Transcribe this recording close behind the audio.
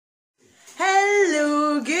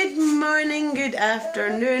morning, good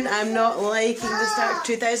afternoon. I'm not liking the start of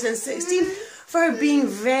 2016 for being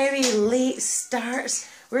very late starts.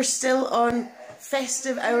 We're still on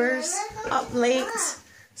festive hours, up late.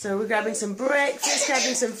 So we're grabbing some breakfast,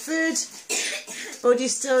 grabbing some food.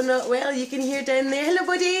 Bodie's still not well, you can hear down there. Hello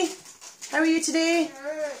Bodie, how are you today?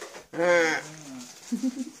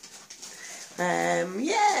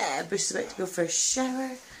 Yeah, Bush is about to go for a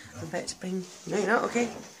shower. I'm about to bring... No, you're not, okay.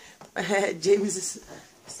 James is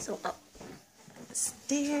still up the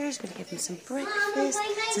stairs. Going to give him some breakfast.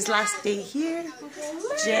 It's his last day here.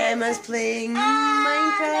 Gemma's playing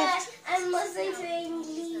Minecraft. I'm listening to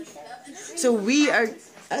Lisa. So we are...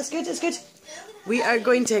 That's good, that's good. We are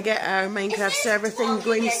going to get our Minecraft server thing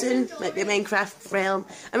going soon. Might be a Minecraft realm.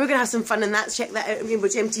 And we're going to have some fun in that. Check that out on Rainbow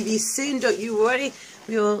Gem TV soon. Don't you worry.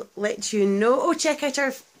 We will let you know. Oh, check out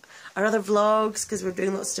our other vlogs because we're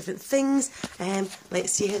doing lots of different things.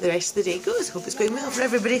 Let's see how the rest of the day goes. Hope it's going well for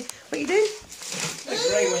everybody. What are you doing? It's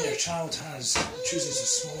great when your child chooses a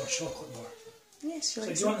smaller chocolate bar. Yes, so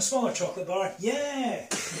do you want a smaller chocolate bar? Yeah!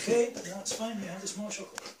 Okay, that's fine, you have the small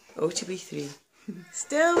chocolate bar. Oh, to be 3.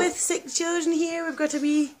 Still with sick children here. We've got a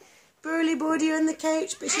wee burly Bodie on the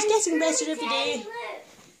couch, but she's getting better every day.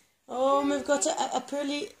 Oh, and we've got a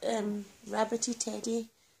poorly rabbity teddy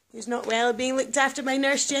who's not well, being looked after by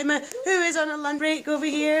Nurse Gemma, who is on a lunch break over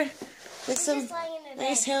here with some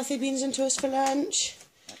nice healthy beans and toast for lunch.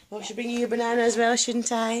 Oh, I should bring you your banana as well,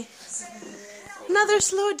 shouldn't I? Another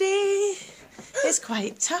slow day. It's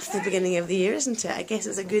quite tough the beginning of the year, isn't it? I guess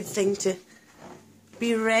it's a good thing to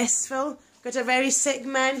be restful. Got a very sick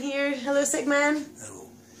man here. Hello, sick man. No.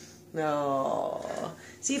 No.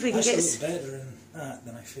 See if we can get... better in that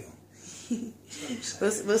than I feel.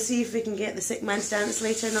 We'll see if we can get the sick man's dance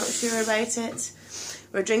later. Not sure about it.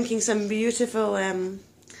 We're drinking some beautiful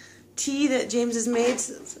tea that James has made,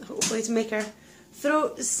 hopefully to make our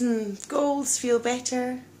throats and colds feel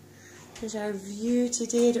better. Here's our view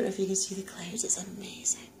today. I don't know if you can see the clouds. It's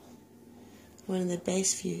amazing. One of the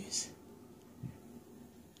best views.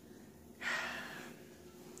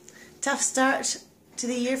 Tough start to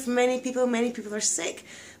the year for many people. Many people are sick.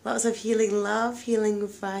 Lots of healing love, healing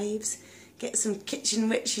vibes. Get some kitchen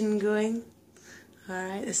witching going.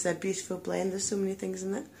 Alright, this is a beautiful blend. There's so many things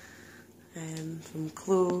in it. From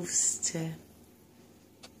cloves to...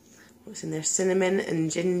 what's in there? Cinnamon and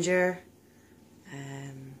ginger.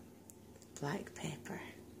 Black pepper.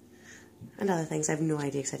 And other things. I have no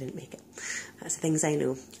idea because I didn't make it. That's the things I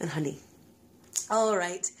know. And honey.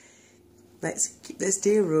 Alright. Let's keep this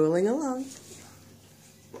day rolling along.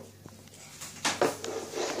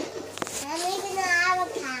 I'm making an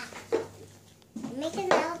avocado. I'm making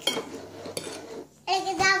an avocado. Make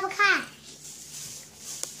an avocado.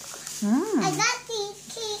 I got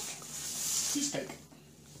cheesecake. Cheesecake.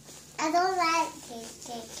 I don't like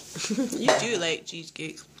cheesecake. You do like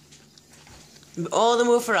cheesecake. But all the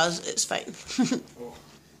more for us, it's fine.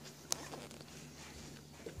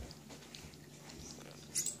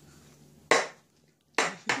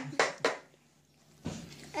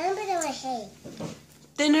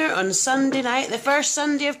 Dinner on Sunday night, the first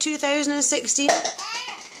Sunday of 2016.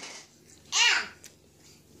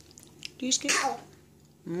 Do you skip?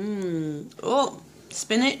 Oh,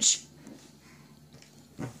 spinach,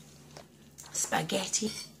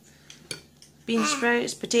 spaghetti, bean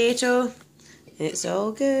sprouts, potato. It's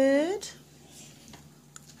all good.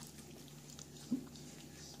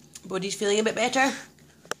 Bodie's feeling a bit better.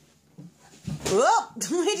 Oh,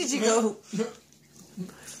 where did you go?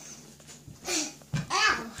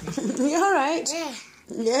 You alright?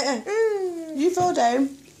 Yeah. You fall down?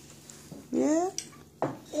 Yeah.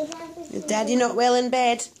 Is Daddy not well in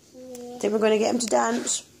bed? Think we're going to get him to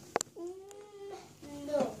dance?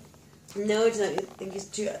 No. No, do you think he's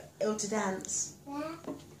too ill to dance?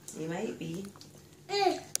 He might be.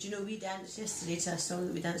 Do you know we danced yesterday to a song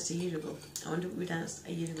that we danced a year ago? I wonder what we danced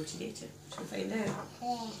a year ago today to. Should we find out?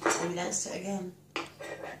 And we danced it again.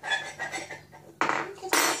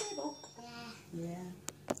 Yeah.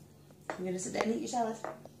 I'm going to sit down and eat your salad.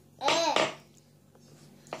 I'm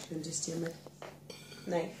going to just steal my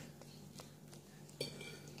knife.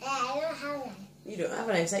 I don't have a knife. You don't have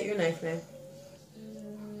a knife, is that your knife now?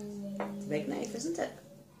 It's a big knife, isn't it?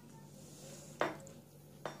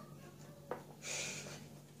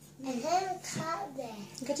 I haven't cut there.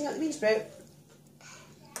 I'm cutting out the bean sprout.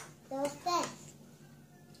 What's this?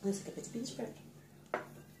 Looks like a bit of bean sprout.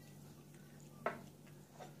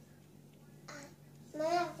 No,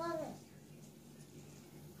 I want it.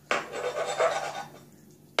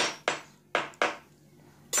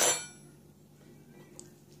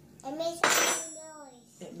 It makes a big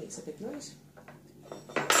noise. It makes a big noise.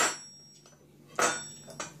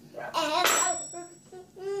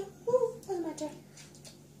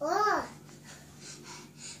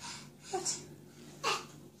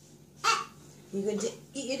 You going to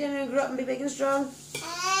eat your dinner and grow up and be big and strong?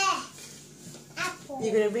 Apple.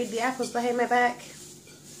 You're going to read the apples behind my back?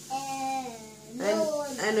 No.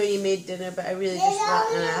 I know you made dinner, but I really just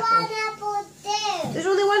want an apple. There's only one apple there. There's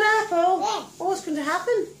only one apple? Yeah. Oh, what's going to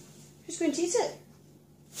happen? Who's going to eat it?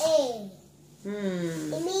 Me.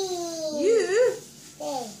 You?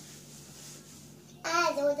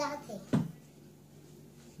 I do nothing.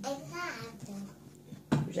 I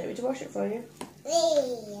can't. Would you like me to wash it for you? I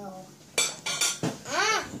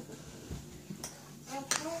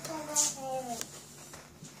can't do nothing.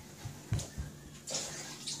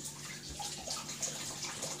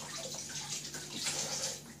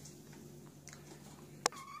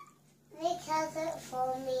 They cut it for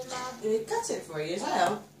me, Mom. They cut it for you as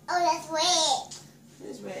well? Oh, that's wet.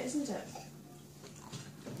 It's wet, isn't it?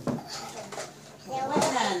 Yeah, What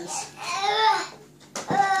hands?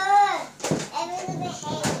 Everything is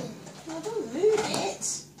heavy. Oh, don't move it.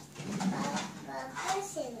 But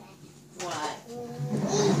pushing it. Why?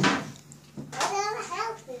 I don't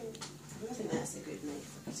help you. I think that's a good knife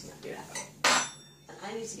for cutting up your apple. And I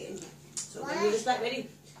need to get in here. So when you're just back ready.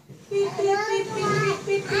 Beep, beep, beep, beep,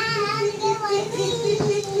 beep, beep, beep,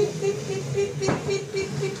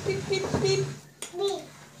 beep, beep, beep. Me.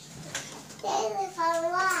 This is for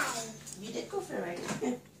life. You did go for a ride.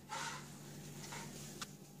 Yeah.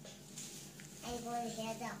 I'm going to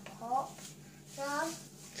hear the pop. Mom,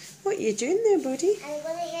 What are you doing there, buddy? I'm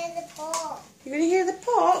going to hear the pop. You're going to hear the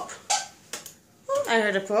pop? Oh, I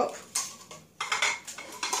heard a pop.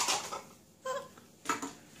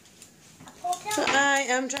 So I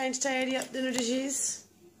am trying to tidy up the dishes.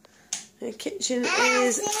 The kitchen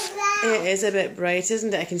is a bit bright,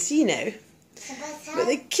 isn't it? I can see now. But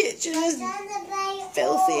the kitchen is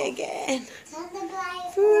filthy again.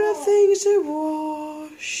 Full of things to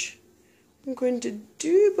wash. I'm going to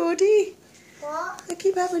do, buddy. What? I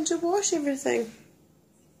keep having to wash everything.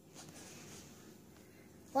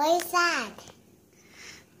 What is that?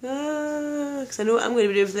 Because I know what I'm going to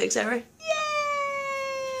be doing for the next hour. Yay!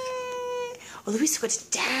 Oh, Louisa's got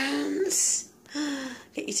to dance.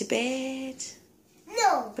 Get you to bed.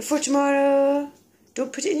 No. Before tomorrow.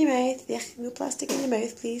 Don't put it in your mouth. Yuck, no plastic in your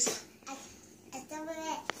mouth, please. I don't want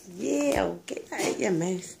it. Yeah, I'll get that out your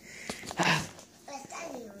mouth.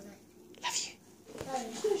 Love you.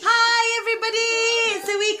 Hi everybody! It's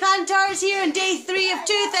the Wee Clan Torrance here on day 3 of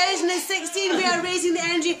 2016. We are raising the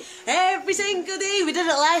energy every single day. We did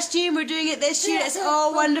it last year and we're doing it this year. It's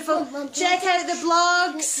all wonderful. Check out the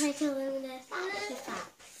blogs.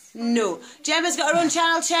 No. Gemma's got her own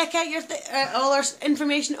channel. Check out your all our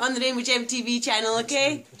information on the Rainbow Gem TV channel,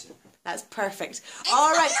 okay? That's perfect.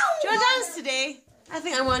 Alright, do you want to dance today? I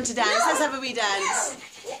think I want to dance. Let's have a wee dance.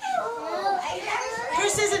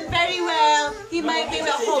 Chris isn't very well. He might be a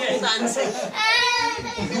bit hobble dancing.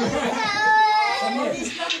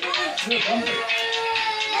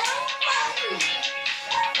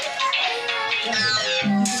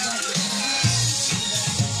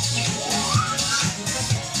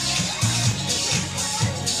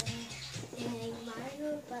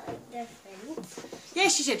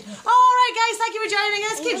 Yes, you should. Alright guys, thank you for joining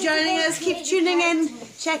us. Keep joining us. Keep tuning in.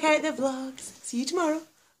 Check out the vlogs. See you tomorrow.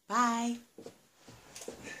 Bye.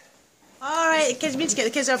 Alright, the kids need to get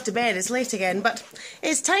the kids off to bed. It's late again, but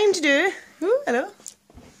it's time to do... Ooh, hello.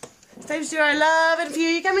 It's time to do our love and fear.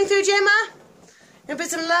 You coming through, Gemma? And put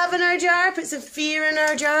some love in our jar. Put some fear in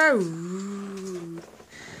our jar. Ooh.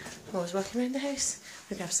 I was walking around the house.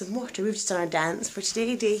 We're going to have some water. We've just done our dance for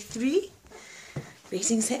today, day 3.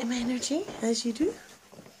 Raising set of energy, as you do.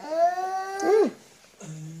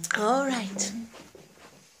 Alright.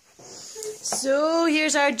 So,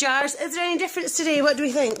 here's our jars. Is there any difference today? What do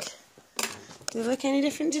we think? Do they look any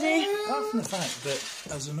different today? Apart from the fact that,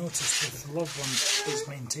 as I noticed with the loved ones, it's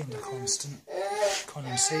maintained a constant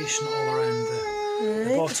condensation all around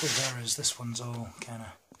the bottle, whereas this one's all kind of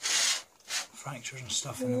fractures and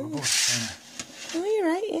stuff, and they were both kind of... Oh, you're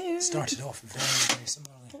right, yeah. Started off very, very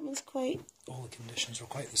similarly. That one's quite... All the conditions were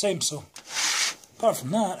quite the same, so apart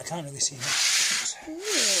from that, I can't really see much.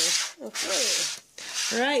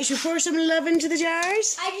 Okay. Right, should we pour some love into the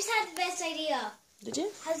jars? I just had the best idea. Did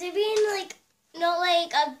you? Has there been like, not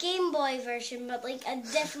like a Game Boy version, but like a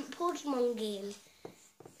different Pokemon game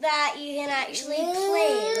that you can actually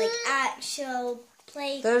play, like actual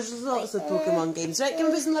play? There's lots of Pokemon games. Right, can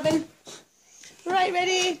we put some love in? Right,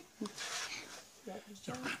 ready?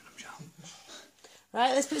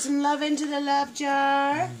 Right, let's put some love into the love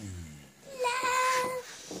jar. Love.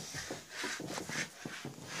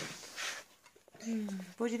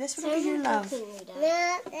 Bodhi, this one is your love.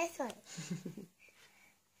 No, this one.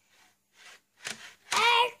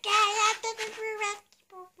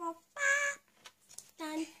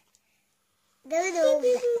 I'm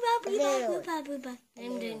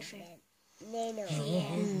doing fair.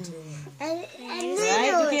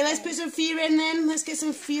 Right, okay, let's put some fear in then. Let's get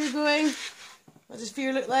some fear going. What does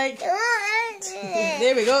fear look like?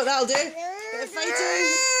 There we go, that'll do. Bit of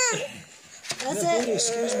fighting. That's it.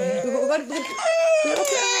 Excuse me.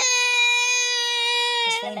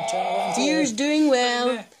 It's fine, turn it around. Fear's doing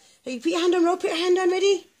well. Hey, put your hand on, Rob. Put your hand on,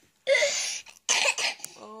 ready?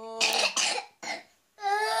 Oh.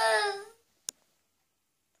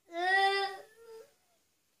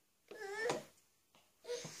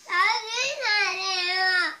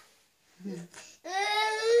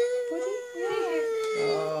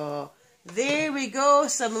 Oh. There we go.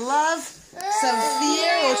 Some love, some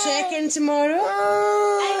fear. We'll check in tomorrow.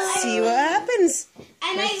 See what happens.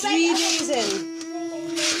 We're 3 days in.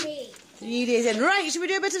 3 days in. Right, should we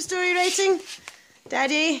do a bit of story writing?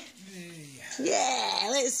 Daddy? Yeah,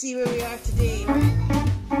 let's see where we are today.